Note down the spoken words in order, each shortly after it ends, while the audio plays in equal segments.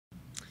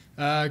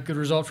Good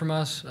result from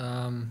us.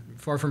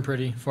 Far from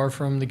pretty, far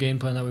from the game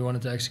plan that we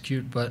wanted to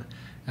execute. But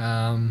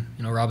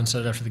Robin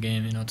said it after the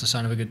game. It's a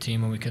sign of a good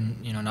team when we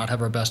can, not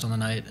have our best on the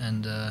night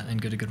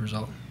and get a good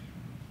result.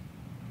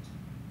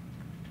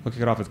 We'll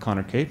kick it off with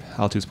Connor Cape,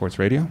 Altitude Sports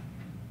Radio.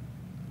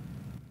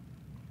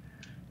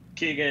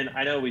 Keegan,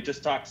 I know we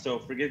just talked, so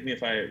forgive me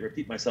if I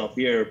repeat myself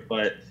here,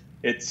 but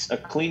it's a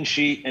clean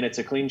sheet, and it's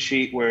a clean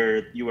sheet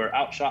where you were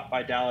outshot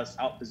by Dallas,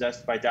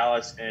 outpossessed by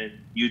Dallas, and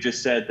you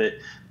just said that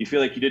you feel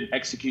like you didn't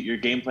execute your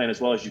game plan as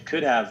well as you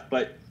could have,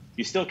 but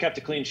you still kept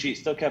a clean sheet,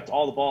 still kept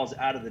all the balls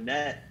out of the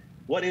net.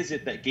 What is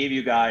it that gave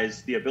you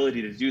guys the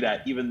ability to do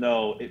that, even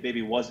though it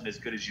maybe wasn't as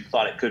good as you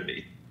thought it could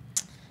be?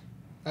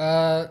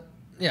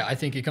 Yeah, I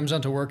think it comes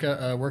down to work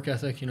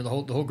ethic. The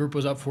whole group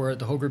was up for it.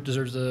 The whole group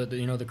deserves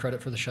the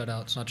credit for the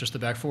shutout. It's not just the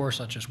back four. It's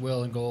not just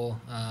Will and goal.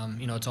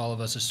 It's all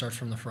of us. It starts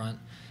from the front.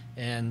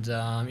 And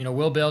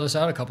Will bailed us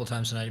out a couple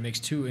times tonight. He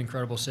makes two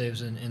incredible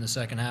saves in the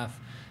second half.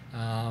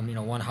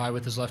 One high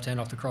with his left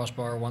hand off the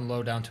crossbar, one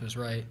low down to his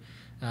right.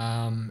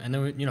 And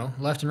then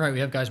left and right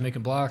we have guys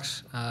making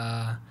blocks.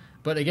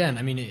 But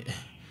again,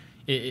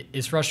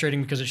 it's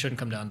frustrating because it shouldn't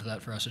come down to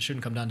that for us. It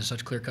shouldn't come down to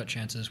such clear-cut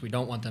chances. We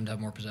don't want them to have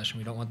more possession.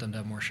 We don't want them to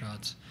have more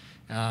shots.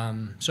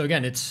 So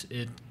again, it's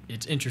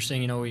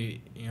interesting.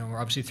 We're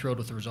obviously thrilled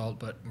with the result,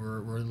 but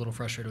we're a little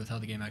frustrated with how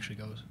the game actually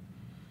goes.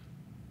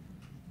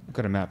 We'll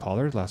go to Matt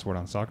Pollard, last word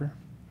on soccer.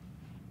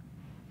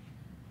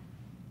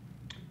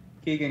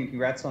 Keegan,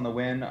 congrats on the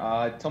win.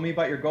 Tell me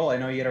about your goal. I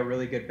know you had a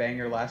really good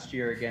banger last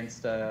year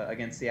against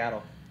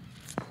Seattle.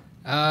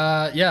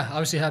 Yeah,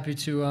 obviously happy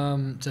to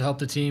help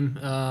the team,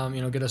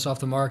 get us off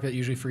the mark. That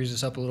usually frees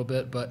us up a little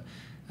bit. But,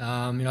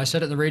 I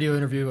said it in the radio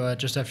interview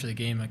just after the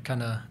game. I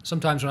kind of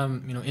sometimes when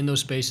I'm, in those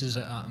spaces,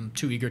 I'm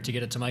too eager to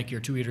get it to Mikey or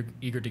too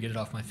eager to get it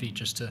off my feet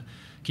just to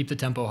keep the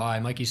tempo high.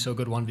 Mikey's so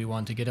good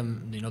 1v1 to get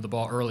him, the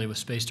ball early with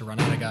space to run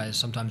out of guys.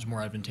 Sometimes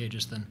more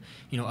advantageous than,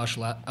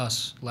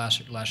 us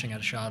lashing at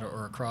a shot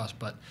or a cross.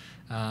 But,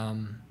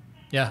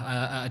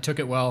 yeah, I took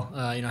it well.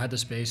 I had the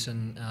space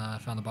and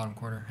found the bottom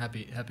corner.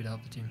 Happy to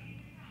help the team.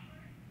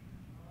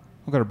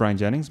 We'll go to Brian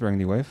Jennings,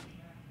 Burgundy Wave.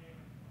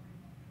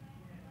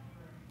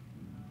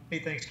 Hey,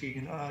 thanks,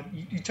 Keegan.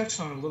 You touched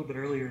on it a little bit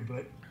earlier,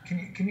 but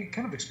can you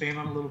kind of expand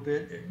on it a little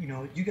bit?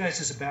 You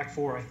guys as a back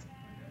four,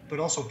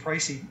 but also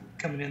Pricey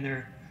coming in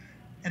there,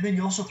 and then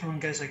you also throw in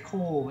guys like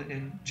Cole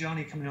and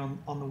Johnny coming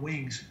on the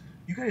wings.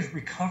 You guys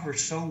recover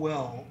so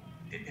well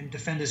and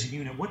defend as a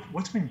unit.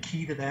 What's been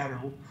key to that, or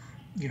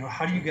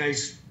how do you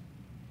guys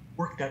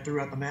work that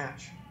throughout the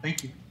match?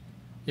 Thank you.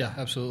 Yeah,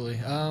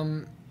 absolutely.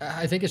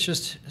 I think it's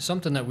just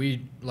something that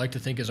we like to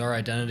think is our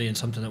identity and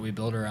something that we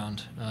build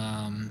around.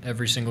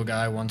 Every single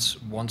guy wants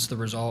the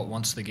result,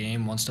 wants the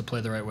game, wants to play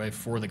the right way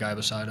for the guy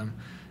beside him.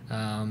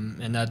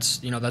 And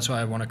that's why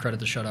I want to credit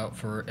the shutout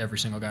for every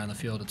single guy on the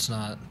field. It's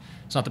not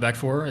the back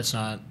four, it's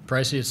not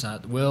Pricey, it's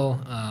not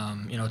Will.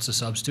 It's the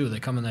subs too.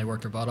 They come and they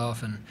work their butt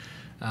off, and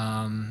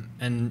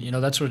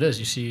that's what it is.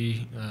 You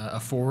see a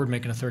forward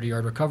making a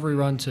 30-yard recovery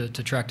run to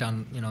track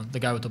down the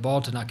guy with the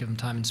ball, to not give him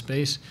time and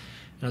space.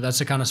 That's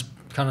the kind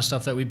of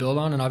stuff that we build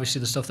on, and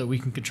obviously the stuff that we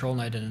can control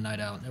night in and night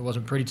out. It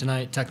wasn't pretty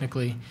tonight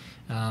technically.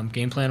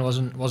 Game plan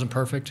wasn't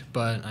perfect,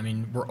 but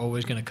we're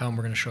always going to come.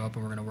 We're going to show up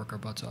and we're going to work our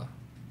butts off.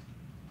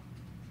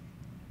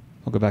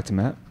 We'll go back to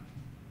Matt.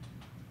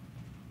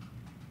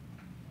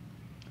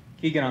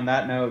 Keegan, on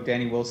that note,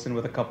 Danny Wilson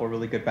with a couple of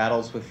really good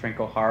battles with Frank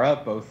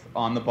O'Hara, both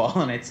on the ball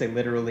and I'd say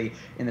literally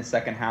in the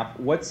second half.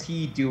 What's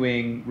he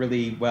doing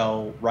really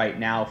well right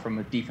now from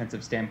a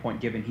defensive standpoint,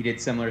 given he did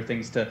similar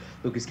things to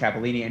Lucas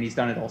Cavallini, and he's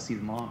done it all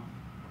season long?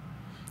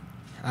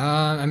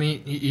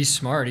 He's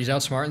smart. He's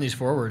outsmarting these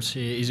forwards.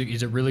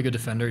 He's a really good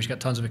defender. He's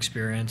got tons of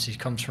experience. He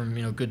comes from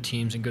good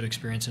teams and good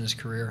experience in his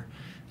career.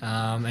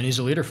 And he's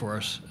a leader for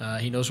us.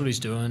 He knows what he's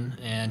doing,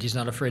 and he's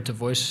not afraid to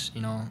voice,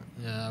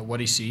 what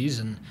he sees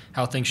and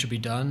how things should be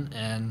done.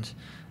 And,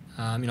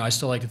 I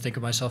still like to think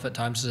of myself at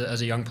times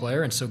as a young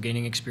player and still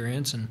gaining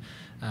experience. And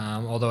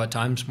although at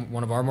times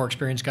one of our more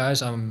experienced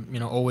guys, I'm,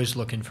 always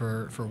looking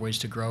for ways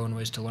to grow and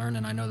ways to learn.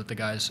 And I know that the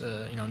guys,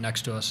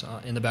 next to us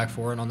in the back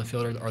four and on the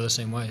field are the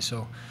same way.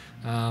 So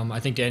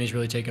I think Danny's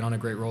really taken on a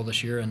great role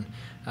this year, and,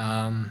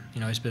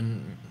 he's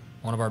been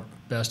one of our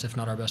best, if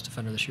not our best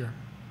defender this year.